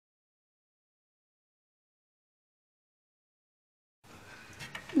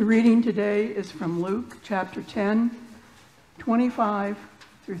The reading today is from Luke chapter 10, 25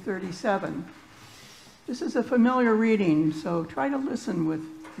 through 37. This is a familiar reading, so try to listen with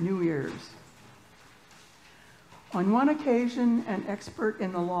new ears. On one occasion, an expert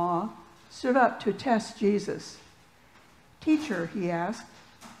in the law stood up to test Jesus. "Teacher," he asked,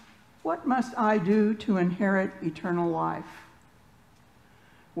 "what must I do to inherit eternal life?"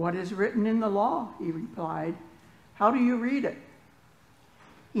 "What is written in the law?" he replied. "How do you read it?"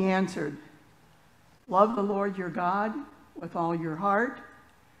 He answered, "Love the Lord your God with all your heart,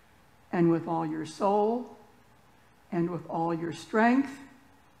 and with all your soul, and with all your strength,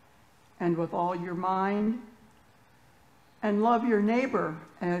 and with all your mind, and love your neighbor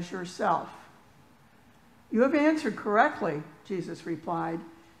as yourself." "You have answered correctly," Jesus replied.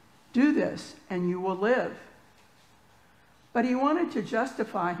 "Do this, and you will live." But he wanted to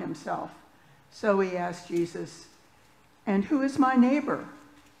justify himself, so he asked Jesus, "And who is my neighbor?"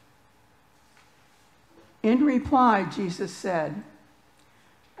 In reply, Jesus said,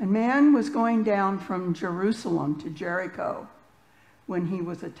 "A man was going down from Jerusalem to Jericho when he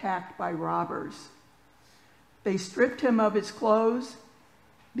was attacked by robbers. They stripped him of his clothes,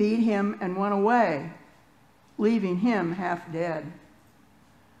 beat him, and went away, leaving him half dead.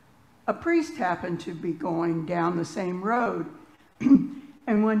 A priest happened to be going down the same road,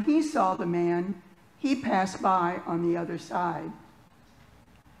 and when he saw the man, he passed by on the other side.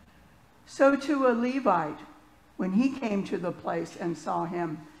 So too a Levite, when he came to the place and saw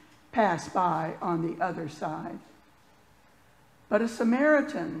him, passed by on the other side. But a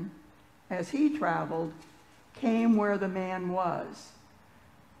Samaritan, as he traveled, came where the man was,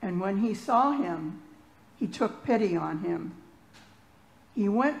 and when he saw him, he took pity on him. He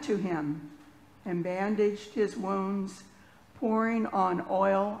went to him and bandaged his wounds, pouring on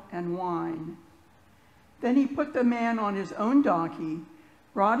oil and wine. Then he put the man on his own donkey,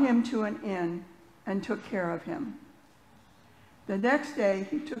 brought him to an inn, and took care of him. The next day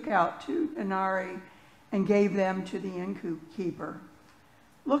he took out 2 denarii and gave them to the innkeeper.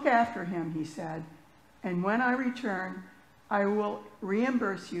 'Look after him,' he said, 'and when I return, I will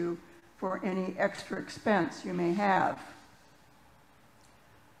reimburse you for any extra expense you may have.'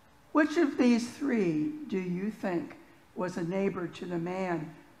 Which of these 3 do you think was a neighbor to the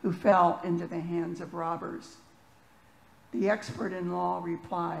man who fell into the hands of robbers?" The expert in law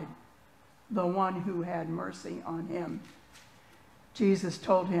replied, "The one who had mercy on him." Jesus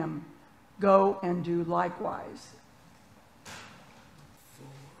told him, "Go and do likewise."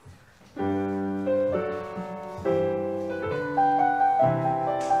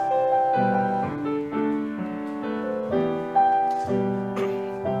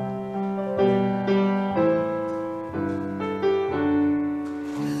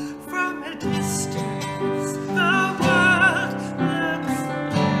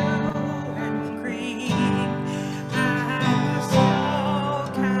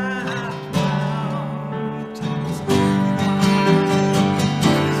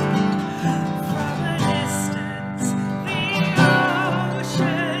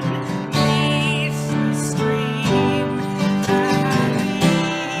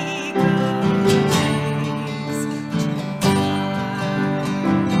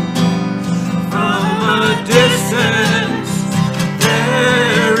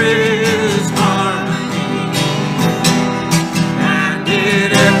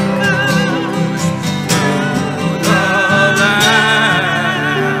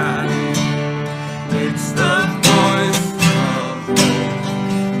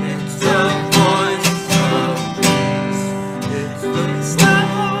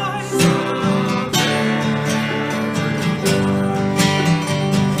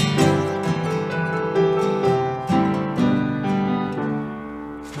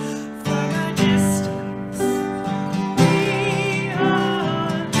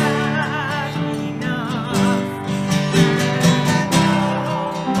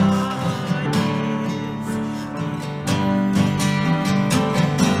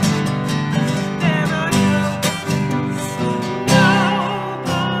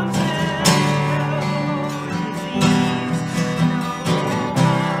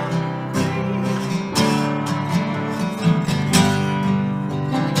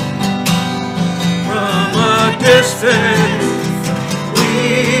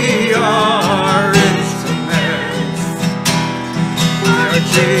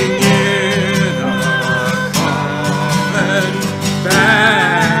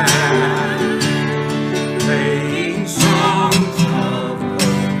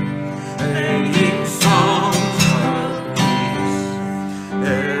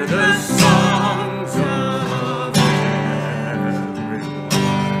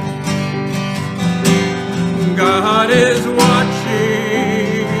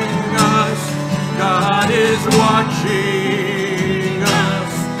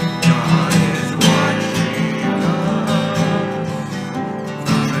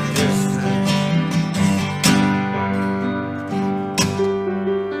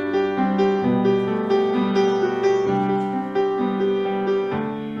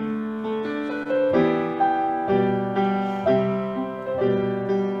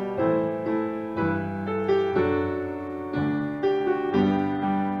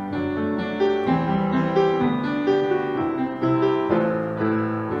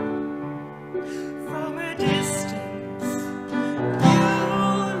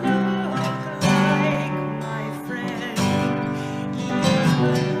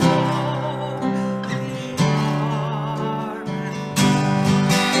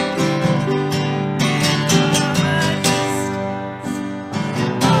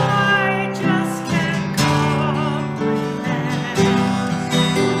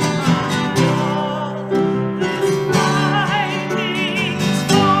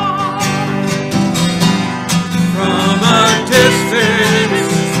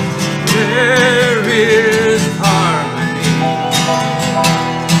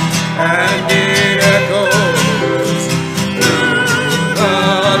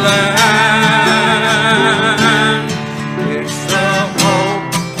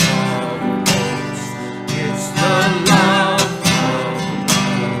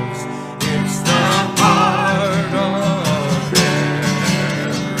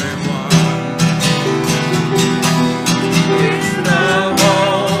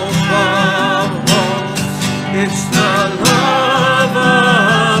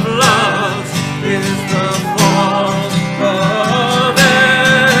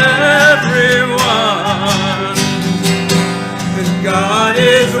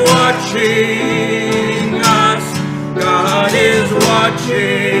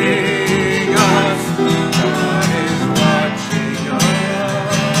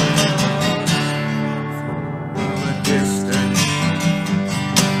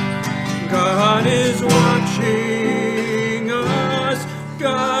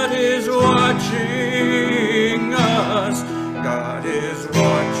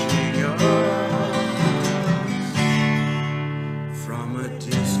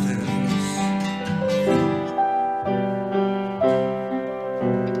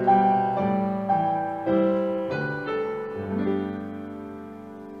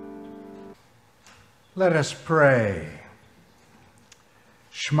 Let us pray.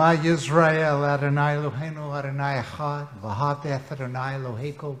 Shema Yisrael, Adonai Eloheinu, Adonai Echad, v'ahavta Adonai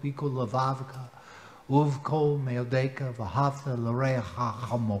Elohecho b'kol levavcha, uv'kol meodeka, v'ahavta l'reacha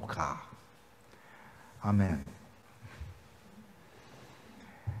chamocha. Amen.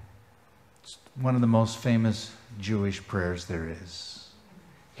 It's one of the most famous Jewish prayers there is.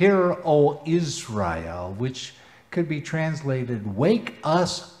 Hear, O Israel, which could be translated, wake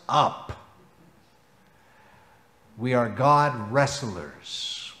us up. We are God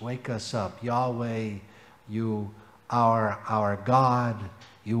wrestlers. Wake us up. Yahweh, you are our God.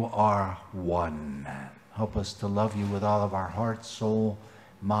 You are one. Help us to love you with all of our heart, soul,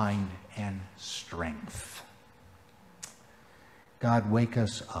 mind, and strength. God, wake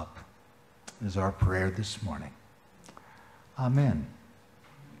us up is our prayer this morning. Amen.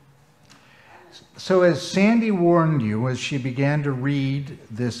 So as Sandy warned you as she began to read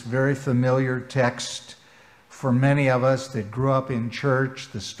this very familiar text for many of us that grew up in church,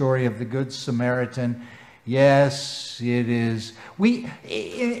 the story of the Good Samaritan, yes, it is.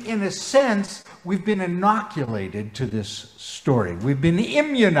 In a sense, we've been inoculated to this story. We've been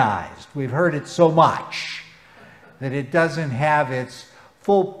immunized. We've heard it so much that it doesn't have its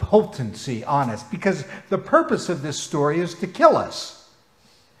full potency on us, because the purpose of this story is to kill us.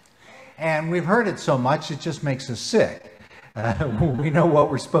 And we've heard it so much, it just makes us sick. We know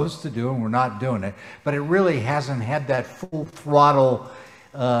what we're supposed to do and we're not doing it, but it really hasn't had that full throttle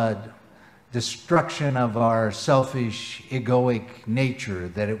destruction of our selfish, egoic nature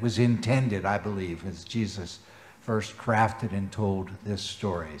that it was intended, I believe, as Jesus first crafted and told this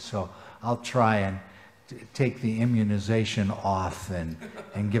story. So I'll try and take the immunization off and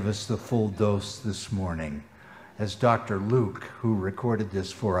give us the full dose this morning, as Dr. Luke, who recorded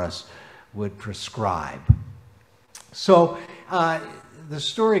this for us, would prescribe. So the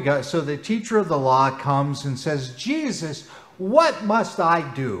story goes, so the teacher of the law comes and says, Jesus, what must I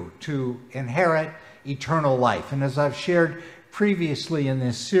do to inherit eternal life? And as I've shared previously in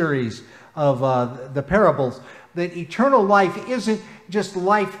this series of the parables, that eternal life isn't just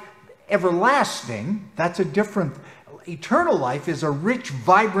life everlasting. That's a different, eternal life is a rich,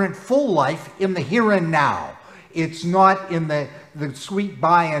 vibrant, full life in the here and now. It's not in the sweet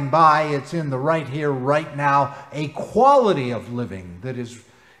by and by. It's in the right here, right now, a quality of living that is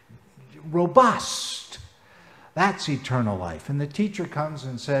robust. That's eternal life. And the teacher comes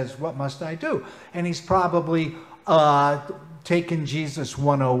and says, what must I do? And he's probably taken Jesus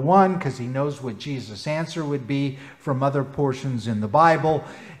 101 because he knows what Jesus' answer would be from other portions in the Bible.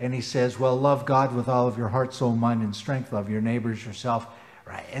 And he says, well, love God with all of your heart, soul, mind, and strength. Love your neighbors, yourself.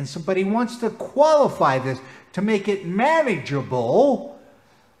 Right. And so, but he wants to qualify this to make it manageable.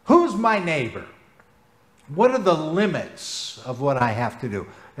 Who's my neighbor? What are the limits of what I have to do?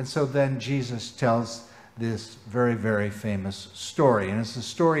 And so then Jesus tells this very, very famous story. And as the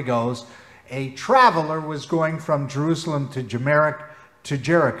story goes, a traveler was going from Jerusalem to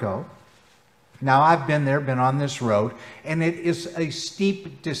Jericho. Now, I've been there, been on this road, and it is a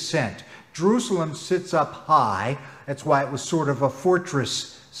steep descent. Jerusalem sits up high. That's why it was sort of a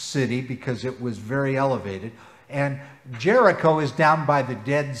fortress city, because it was very elevated. And Jericho is down by the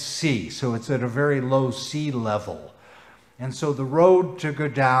Dead Sea, so it's at a very low sea level. And so the road to go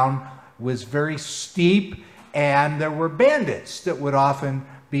down was very steep, and there were bandits that would often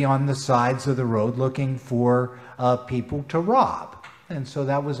be on the sides of the road looking for people to rob. And so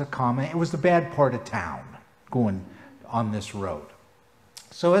that was a common, it was the bad part of town going on this road.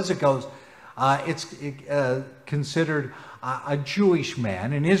 So as it goes, it's considered a Jewish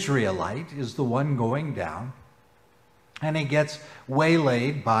man, an Israelite, is the one going down. And he gets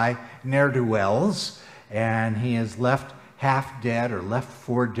waylaid by ne'er-do-wells, and he is left half dead or left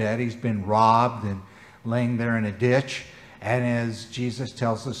for dead. He's been robbed and laying there in a ditch. And as Jesus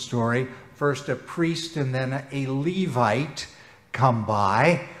tells the story, first a priest and then a Levite come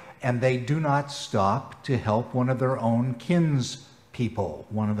by, and they do not stop to help one of their own kinspeople,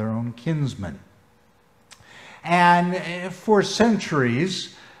 one of their own kinsmen. And for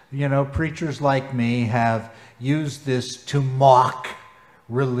centuries, you know, preachers like me have used this to mock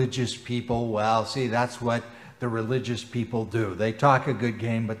religious people. Well, see, that's what the religious people do. They talk a good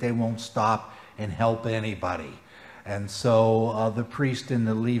game, but they won't stop and help anybody. And so the priest and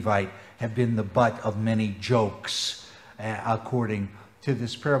the Levite have been the butt of many jokes, according to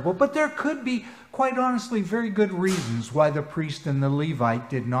this parable. But there could be, quite honestly, very good reasons why the priest and the Levite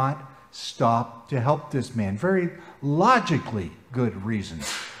did not stop to help this man. Very logically good reasons.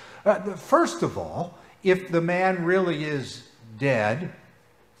 First of all, if the man really is dead,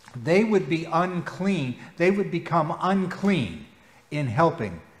 they would be unclean. They would become unclean in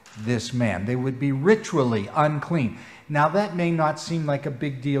helping this man. They would be ritually unclean. Now, that may not seem like a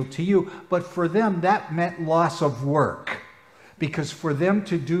big deal to you, but for them, that meant loss of work. Because for them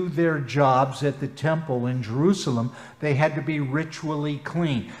to do their jobs at the temple in Jerusalem, they had to be ritually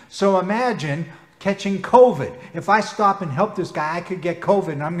clean. So imagine catching COVID. If I stop and help this guy, I could get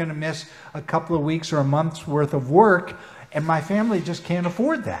COVID, and I'm going to miss a couple of weeks or a month's worth of work, and my family just can't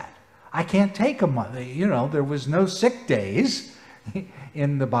afford that. I can't take a month. You know, there was no sick days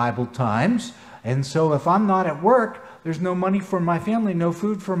in the Bible times, and so if I'm not at work, there's no money for my family, no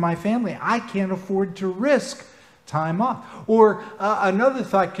food for my family. I can't afford to risk time off. Or another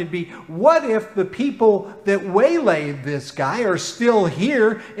thought could be, what if the people that waylaid this guy are still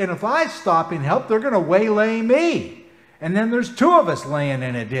here, and if I stop and help, they're going to waylay me? And then there's two of us laying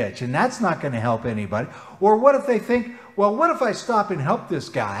in a ditch, and that's not going to help anybody. Or what if they think, well, what if I stop and help this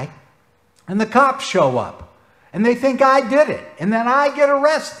guy, and the cops show up, and they think I did it, and then I get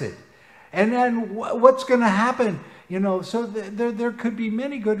arrested? And then what's going to happen? You know, so there could be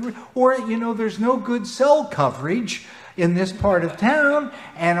many good, or, you know, there's no good cell coverage in this part of town,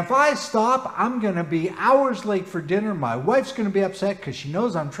 and if I stop, I'm going to be hours late for dinner. My wife's going to be upset because she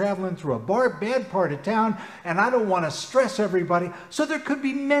knows I'm traveling through a bad part of town, and I don't want to stress everybody. So there could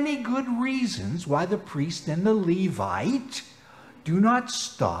be many good reasons why the priest and the Levite do not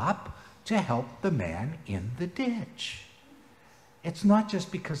stop to help the man in the ditch. It's not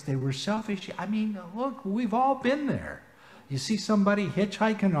just because they were selfish. I mean, look, we've all been there. You see somebody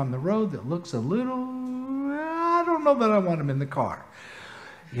hitchhiking on the road that looks a little, I don't know that I want him in the car.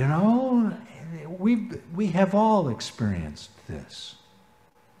 You know, we have all experienced this.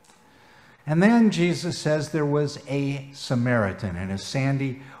 And then Jesus says there was a Samaritan. And as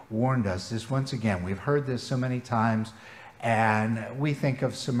Sandy warned us, this once again, we've heard this so many times, and we think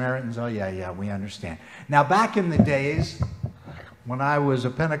of Samaritans, oh yeah, we understand. Now, back in the days, when I was a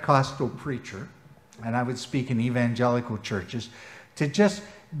Pentecostal preacher, and I would speak in evangelical churches, to just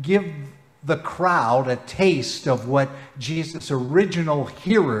give the crowd a taste of what Jesus' original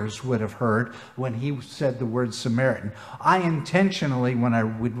hearers would have heard when he said the word Samaritan, I intentionally, when I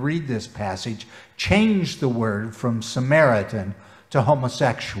would read this passage, changed the word from Samaritan to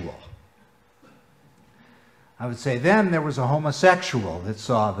homosexual. I would say, then there was a homosexual that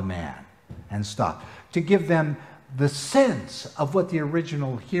saw the man and stopped, to give them the sense of what the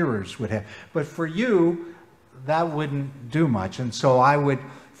original hearers would have. But for you, that wouldn't do much. And so I would,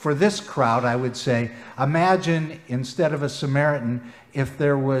 for this crowd, I would say, imagine instead of a Samaritan, if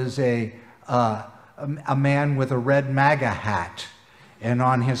there was a man with a red MAGA hat, and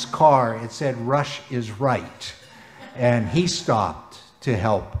on his car it said, "Rush is right." And he stopped to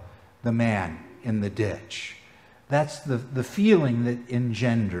help the man in the ditch. That's the feeling that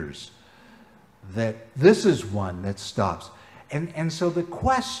engenders that this is one that stops. And so the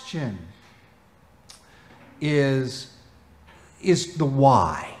question is the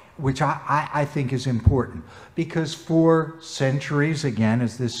why, which I think is important. Because for centuries, again,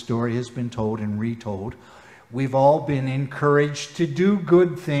 as this story has been told and retold, we've all been encouraged to do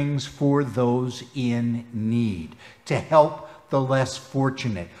good things for those in need, to help the less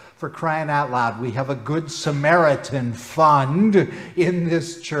fortunate. For crying out loud, we have a Good Samaritan fund in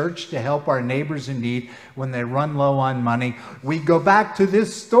this church to help our neighbors in need when they run low on money. We go back to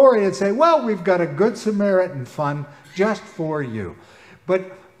this story and say, well, we've got a Good Samaritan fund just for you.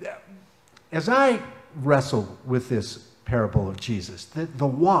 But as I wrestle with this parable of Jesus, the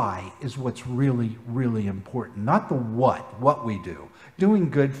why is what's really, really important. Not the what we do. Doing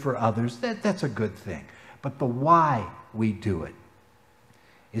good for others, that's a good thing. But the why we do it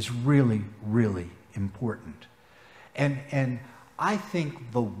is really, really important. And I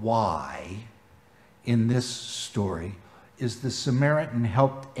think the why in this story is the Samaritan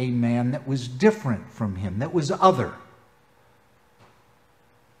helped a man that was different from him, that was other,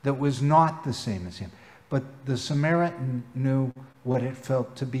 that was not the same as him. But the Samaritan knew what it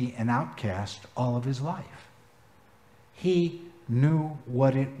felt to be an outcast all of his life. He knew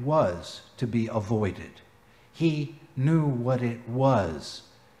what it was to be avoided. He knew what it was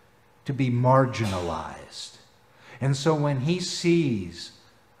to be marginalized. And so when he sees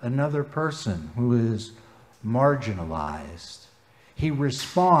another person who is marginalized, he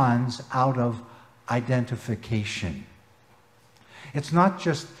responds out of identification. It's not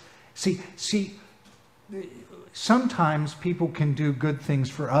just, see, sometimes people can do good things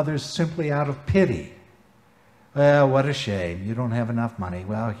for others simply out of pity. Well, what a shame. You don't have enough money.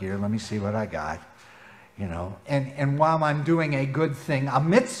 Well, here, let me see what I got. You know, and while I'm doing a good thing, a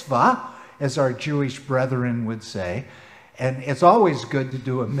mitzvah, as our Jewish brethren would say, and it's always good to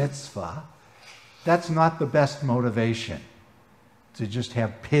do a mitzvah, that's not the best motivation to just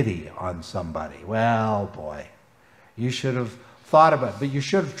have pity on somebody. Well, boy, you should have thought about it, but you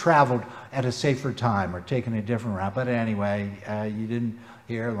should have traveled at a safer time or taken a different route. But anyway, you didn't.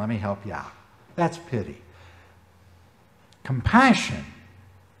 Here, let me help you out. That's pity. Compassion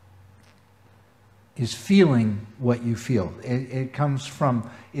is feeling what you feel. It comes from,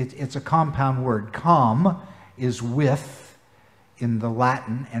 it's a compound word. Com is with in the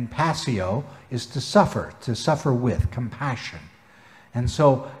Latin, and passio is to suffer with, compassion. And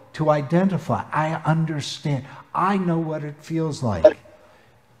so to identify, I understand, I know what it feels like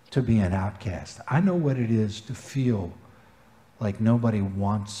to be an outcast. I know what it is to feel like nobody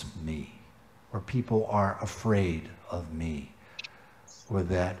wants me, or people are afraid of me, or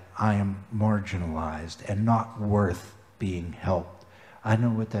that I am marginalized and not worth being helped. I know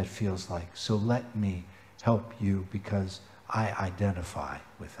what that feels like. So let me help you because I identify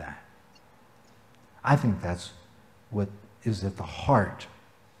with that. I think that's what is at the heart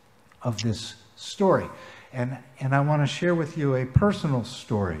of this story. And I want to share with you a personal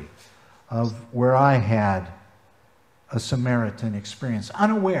story of where I had a Samaritan experience,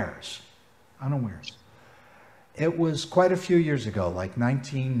 unawares. It was quite a few years ago, like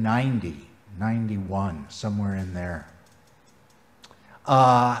 1990, 91, somewhere in there.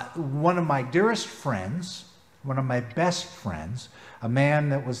 One of my dearest friends, one of my best friends, a man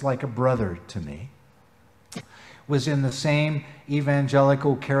that was like a brother to me, was in the same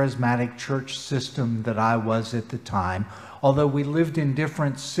evangelical charismatic church system that I was at the time. Although we lived in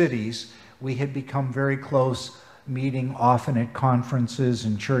different cities, we had become very close, meeting often at conferences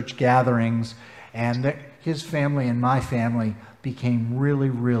and church gatherings, and his family and my family became really,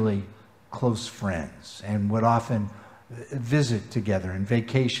 really close friends and would often visit together and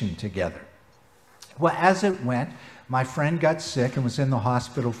vacation together. Well, as it went, my friend got sick and was in the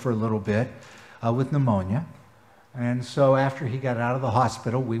hospital for a little bit with pneumonia. And so after he got out of the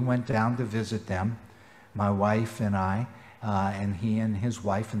hospital, we went down to visit them, my wife and I, and he and his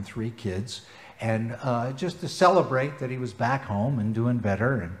wife and 3 kids, and just to celebrate that he was back home and doing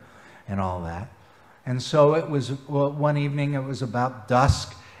better and all that. And so it was, well, one evening it was about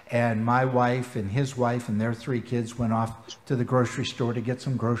dusk, and my wife and his wife and their 3 kids went off to the grocery store to get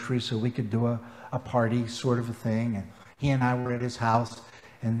some groceries so we could do a party sort of a thing. And he and I were at his house,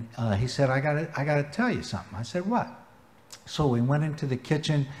 and he said, I gotta tell you something. I said, what? So we went into the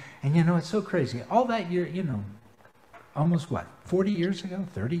kitchen, and you know, it's so crazy. All that year, you know, almost what, 40 years ago,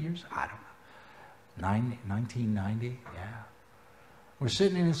 30 years? I don't know. 1990, yeah. We're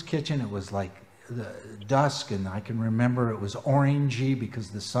sitting in his kitchen. It was like the dusk, and I can remember it was orangey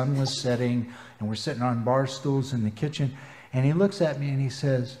because the sun was setting, and we're sitting on bar stools in the kitchen, and he looks at me and he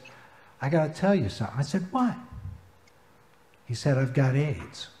says, I got to tell you something. I said, what? He said, I've got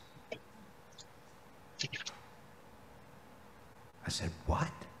AIDS. I said,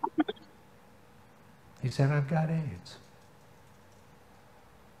 what? He said, I've got AIDS.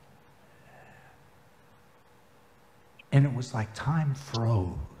 And it was like time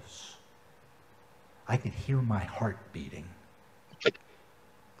froze. I could hear my heart beating.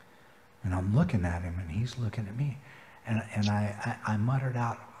 And I'm looking at him, and he's looking at me. And I muttered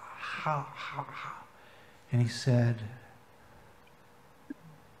out, how? And he said,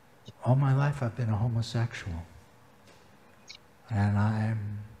 all my life I've been a homosexual. And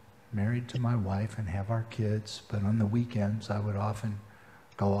I'm married to my wife and have our kids, but on the weekends I would often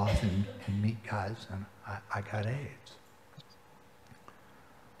go off and meet guys, and I got AIDS.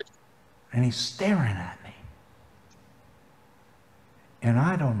 And he's staring at me. And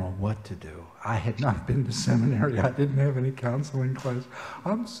I don't know what to do. I had not been to seminary. I didn't have any counseling class.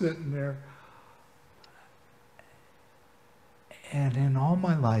 I'm sitting there. And in all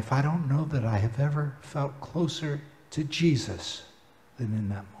my life, I don't know that I have ever felt closer to Jesus than in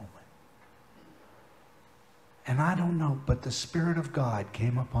that moment. And I don't know, but the Spirit of God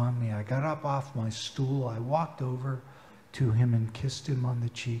came upon me. I got up off my stool. I walked over to him and kissed him on the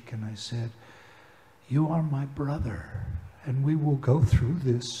cheek, and I said, you are my brother, and we will go through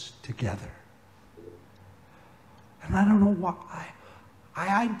this together. And I don't know why.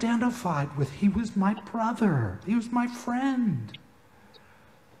 I identified with, he was my brother. He was my friend.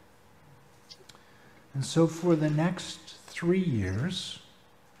 And so for the next 3 years,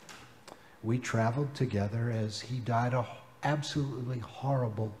 we traveled together as he died an absolutely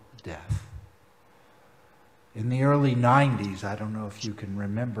horrible death. In the early 90s, I don't know if you can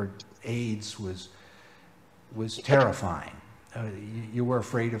remember, AIDS was terrifying. You were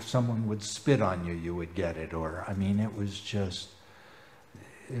afraid if someone would spit on you, you would get it. Or, I mean, it was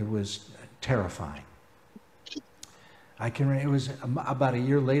terrifying. It was about a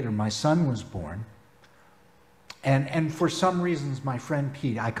year later, my son was born. And for some reasons, my friend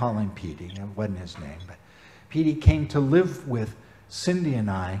Pete, I call him Petey, it wasn't his name, but Petey came to live with Cindy and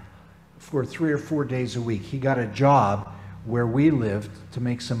I for 3 or 4 days a week. He got a job where we lived to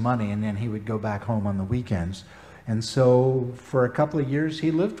make some money, and then he would go back home on the weekends. And so for a couple of years,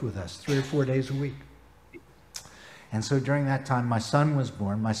 he lived with us 3 or 4 days a week. And so during that time, my son was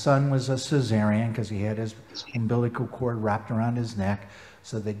born. My son was a cesarean because he had his umbilical cord wrapped around his neck.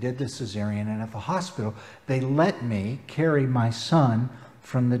 So they did the cesarean, and at the hospital, they let me carry my son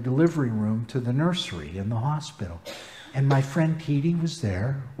from the delivery room to the nursery in the hospital. And my friend Petey was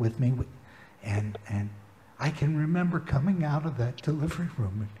there with me, and I can remember coming out of that delivery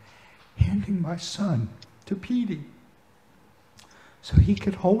room and handing my son to Petey so he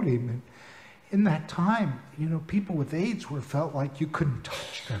could hold him. And in that time, you know, people with AIDS felt like you couldn't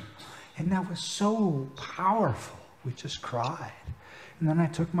touch them. And that was so powerful. We just cried. And then I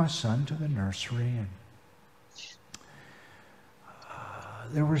took my son to the nursery, and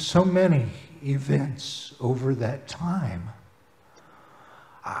there were so many events over that time.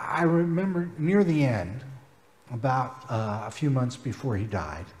 I remember near the end, about a few months before he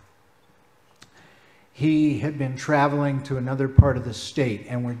died, he had been traveling to another part of the state,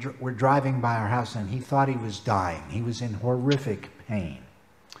 and we're driving by our house, and he thought he was dying. He was in horrific pain.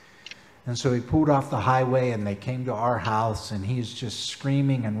 And so he pulled off the highway, and they came to our house, and he's just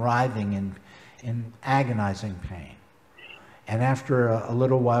screaming and writhing in agonizing pain. And after a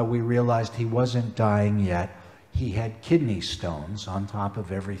little while, we realized he wasn't dying yet. He had kidney stones on top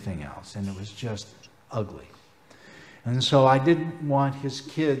of everything else, and it was just ugly. And so I didn't want his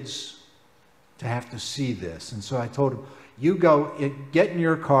kids to have to see this. And so I told him, you go, get in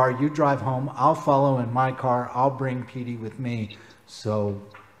your car, you drive home, I'll follow in my car, I'll bring Petey with me.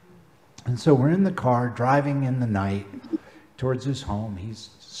 And so we're in the car, driving in the night towards his home.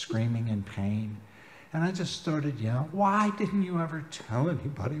 He's screaming in pain. And I just started yelling, why didn't you ever tell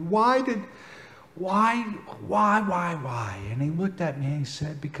anybody? Why? And he looked at me and he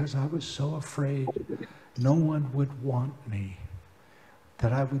said, because I was so afraid no one would want me,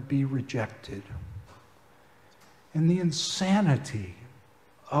 that I would be rejected. And the insanity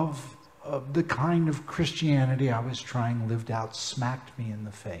of the kind of Christianity I was trying lived out smacked me in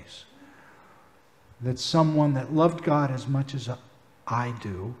the face. That someone that loved God as much as I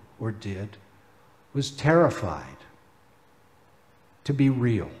do or did was terrified to be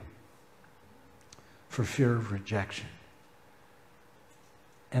real for fear of rejection.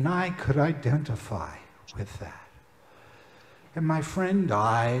 And I could identify with that. And my friend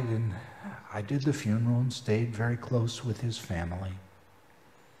died, and I did the funeral and stayed very close with his family.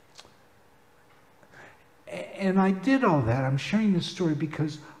 And I did all that. I'm sharing this story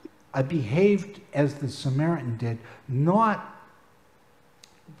because I behaved as the Samaritan did, not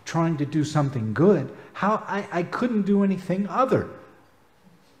trying to do something good. I couldn't do anything other.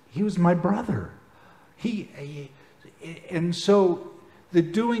 He was my brother. And so the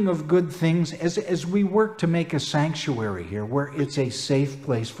doing of good things, as we work to make a sanctuary here, where it's a safe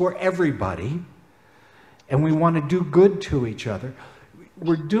place for everybody, and we want to do good to each other,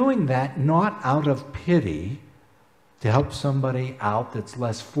 we're doing that not out of pity, to help somebody out that's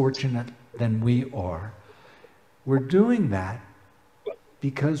less fortunate than we are. We're doing that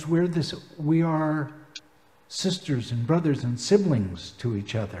because we are sisters and brothers and siblings to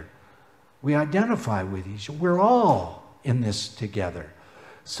each other. We identify with each other. We're all in this together.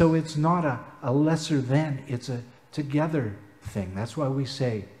 So it's not a lesser than, it's a together thing. That's why we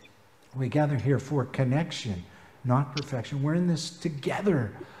say we gather here for connection, not perfection. We're in this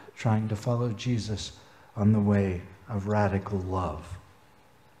together, trying to follow Jesus on the way of radical love.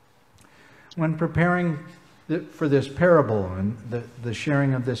 When preparing for this parable and the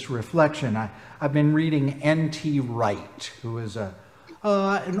sharing of this reflection, I've been reading N.T. Wright, who is an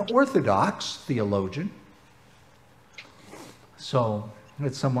Orthodox theologian. So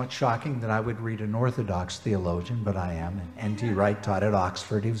it's somewhat shocking that I would read an Orthodox theologian, but I am. And N.T. Wright taught at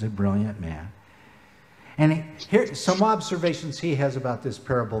Oxford. He was a brilliant man. And here's some observations he has about this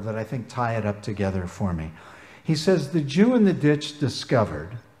parable that I think tie it up together for me. He says, the Jew in the ditch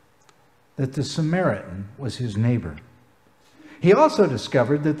discovered that the Samaritan was his neighbor. He also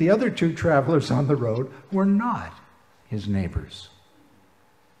discovered that the other two travelers on the road were not his neighbors.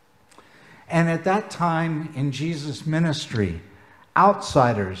 And at that time in Jesus' ministry,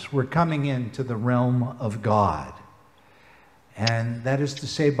 outsiders were coming into the realm of God. And that is to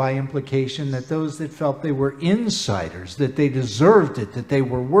say, by implication, that those that felt they were insiders, that they deserved it, that they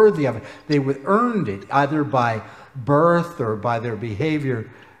were worthy of it, they would earned it either by birth or by their behavior,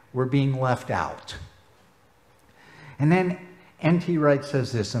 were being left out. And then N.T. Wright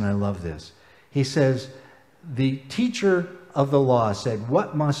says this, and I love this. He says, the teacher of the law said,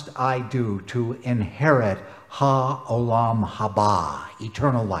 "What must I do to inherit ha-olam haba,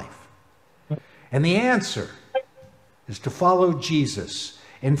 eternal life?" And the answer is to follow Jesus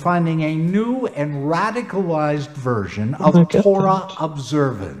in finding a new and radicalized version of Torah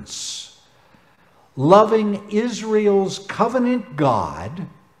observance. Loving Israel's covenant God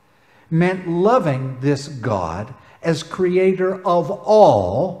meant loving this God as creator of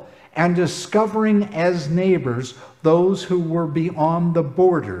all and discovering as neighbors those who were beyond the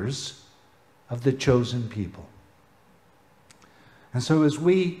borders of the chosen people. And so as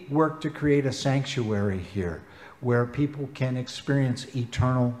we work to create a sanctuary here where people can experience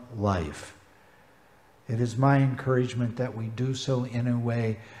eternal life, it is my encouragement that we do so in a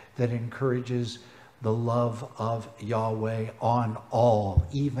way that encourages the love of Yahweh on all,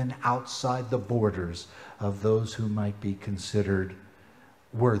 even outside the borders of those who might be considered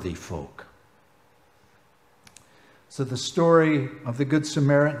worthy folk. So the story of the Good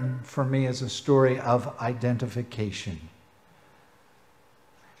Samaritan for me is a story of identification,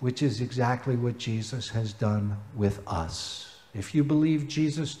 which is exactly what Jesus has done with us. If you believe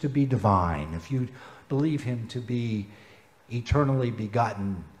Jesus to be divine, if you believe him to be eternally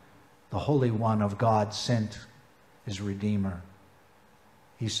begotten, the Holy One of God sent his Redeemer,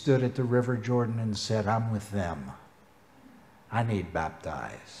 he stood at the River Jordan and said, "I'm with them. I need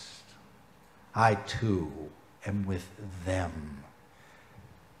baptized. I too am with them."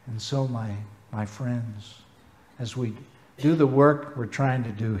 And so my friends, as we do the work we're trying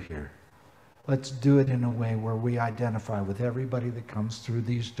to do here, let's do it in a way where we identify with everybody that comes through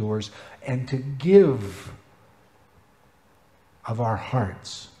these doors, and to give of our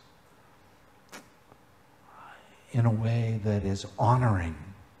hearts in a way that is honoring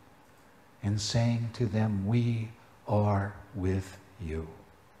and saying to them, "We are with you."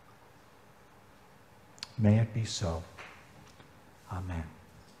 May it be so. Amen.